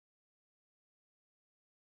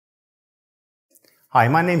Hi,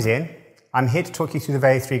 my name's Ian. I'm here to talk you through the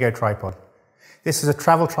VEO 3GO tripod. This is a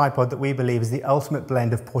travel tripod that we believe is the ultimate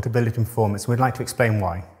blend of portability and performance, and we'd like to explain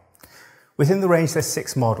why. Within the range there's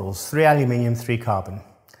 6 models, 3 aluminium, 3 carbon.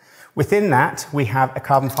 Within that we have a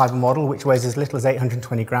carbon fibre model which weighs as little as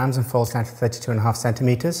 820 grams and folds down to 32.5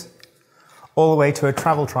 centimetres, all the way to a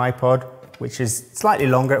travel tripod which is slightly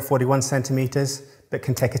longer at 41 centimetres but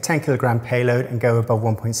can take a 10 kilogram payload and go above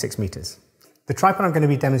 1.6 metres. The tripod I'm going to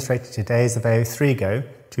be demonstrating today is the VEO 3GO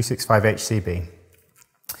 265HCB.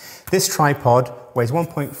 This tripod weighs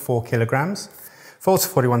 1.4 kilograms, folds to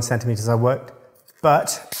 41 centimetres I worked,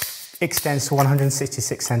 but extends to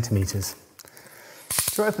 166 centimetres.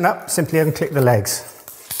 To open up, simply unclick the legs.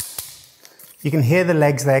 You can hear the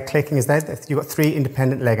legs there clicking as you've got 3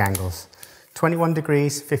 independent leg angles, 21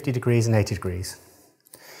 degrees, 50 degrees and 80 degrees.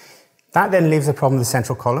 That then leaves the problem with the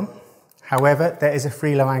central column. However, there is a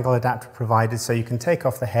free low angle adapter provided so you can take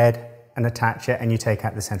off the head and attach it and you take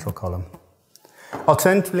out the central column.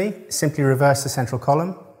 Alternatively, simply reverse the central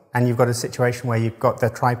column and you've got a situation where you've got the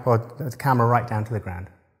tripod, the camera right down to the ground.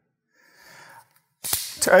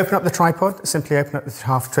 To open up the tripod, simply open up the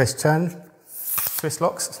half twist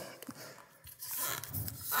locks.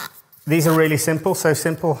 These are really simple, so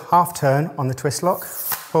simple, half turn on the twist lock,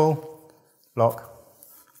 pull, lock.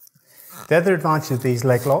 The other advantage of these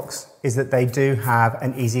leg locks is that they do have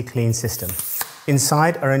an easy clean system.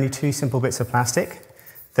 Inside are only 2 simple bits of plastic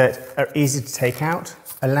that are easy to take out,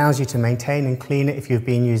 allows you to maintain and clean it if you've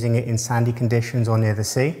been using it in sandy conditions or near the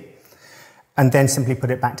sea, and then simply put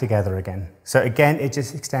it back together again. So again, it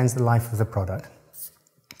just extends the life of the product.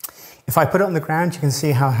 If I put it on the ground, you can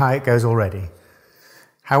see how high it goes already.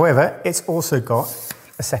 However, it's also got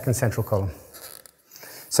a second central column.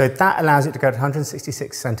 So that allows it to go to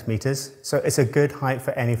 166 centimetres, so it's a good height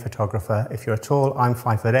for any photographer. If you're tall, I'm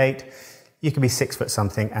 5'8", you can be 6 foot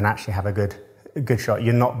something and actually have a good shot.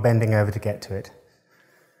 You're not bending over to get to it.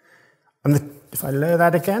 And if I lower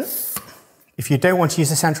that again, if you don't want to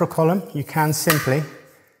use the central column, you can simply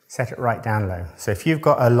set it right down low. So if you've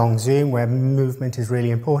got a long zoom where movement is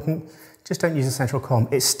really important, just don't use the central column.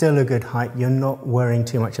 It's still a good height. You're not worrying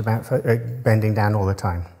too much about bending down all the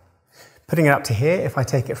time. Putting it up to here, if I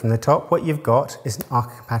take it from the top, what you've got is an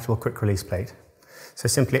arc-compatible quick release plate. So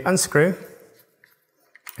simply unscrew,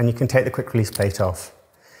 and you can take the quick release plate off.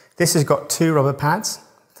 This has got 2 rubber pads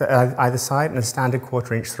either side and a standard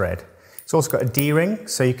 1/4" thread. It's also got a D-ring,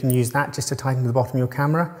 so you can use that just to tighten the bottom of your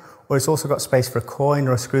camera, or it's also got space for a coin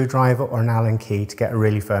or a screwdriver or an Allen key to get a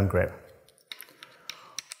really firm grip.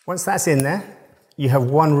 Once that's in there, you have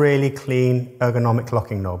one really clean ergonomic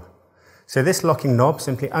locking knob. So this locking knob,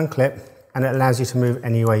 simply unclip, and it allows you to move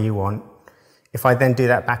any way you want. If I then do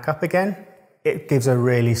that back up again, it gives a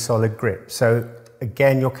really solid grip. So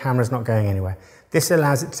again, your camera's not going anywhere. This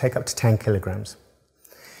allows it to take up to 10 kilograms.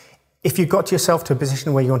 If you've got yourself to a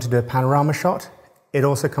position where you want to do a panorama shot, it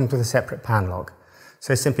also comes with a separate pan lock.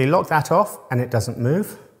 So simply lock that off and it doesn't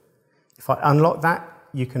move. If I unlock that,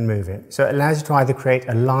 you can move it. So it allows you to either create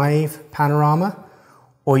a live panorama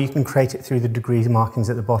or you can create it through the degree markings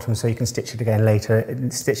at the bottom so you can stitch it together later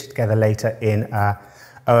in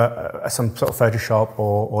some sort of Photoshop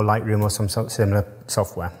or Lightroom or some sort of similar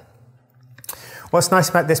software. What's nice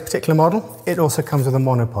about this particular model, it also comes with a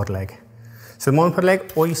monopod leg. So the monopod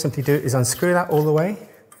leg, all you simply do is unscrew that all the way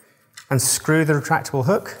and screw the retractable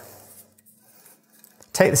hook,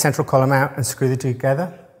 take the central column out and screw the 2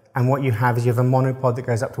 together, and what you have is you have a monopod that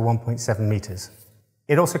goes up to 1.7 meters.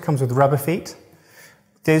 It also comes with rubber feet.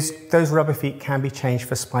 Those rubber feet can be changed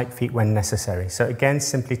for spike feet when necessary. So again,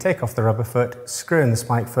 simply take off the rubber foot, screw in the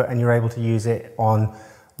spike foot, and you're able to use it on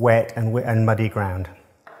wet and muddy ground.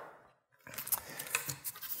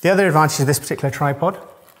 The other advantage of this particular tripod,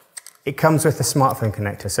 it comes with a smartphone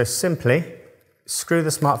connector. So simply screw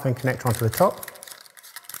the smartphone connector onto the top,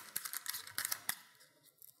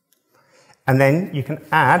 and then you can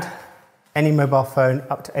add any mobile phone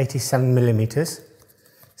up to 87 millimeters.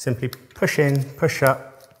 Simply push in, push up,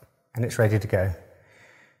 and it's ready to go.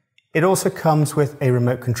 It also comes with a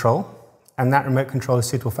remote control, and that remote control is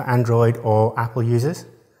suitable for Android or Apple users.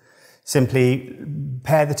 Simply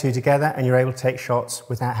pair the 2 together and you're able to take shots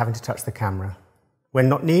without having to touch the camera. When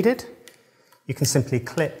not needed, you can simply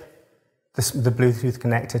clip the Bluetooth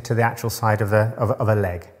connector to the actual side of a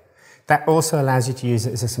leg. That also allows you to use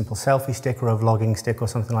it as a simple selfie stick or a vlogging stick or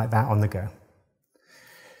something like that on the go.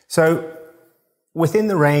 So within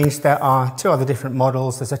the range, there are 2 other different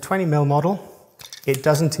models. There's a 20mm model. It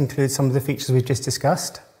doesn't include some of the features we've just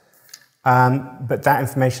discussed, but that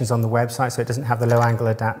information is on the website, so it doesn't have the low angle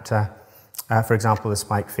adapter, for example, the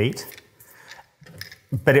spike feet.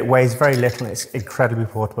 but it weighs very little. It's incredibly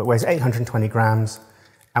portable. It weighs 820 grams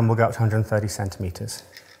and will go up to 130 centimeters.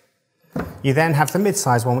 You then have the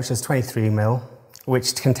mid-size one, which is 23 mil,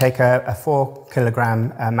 which can take a 4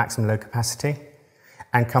 kilogram maximum load capacity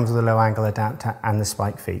and comes with a low angle adapter and the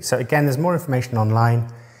spike feet. So again, there's more information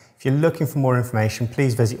online. If you're looking for more information,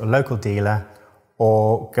 please visit your local dealer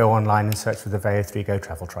or go online and search for the VEO 3Go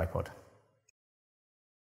travel tripod.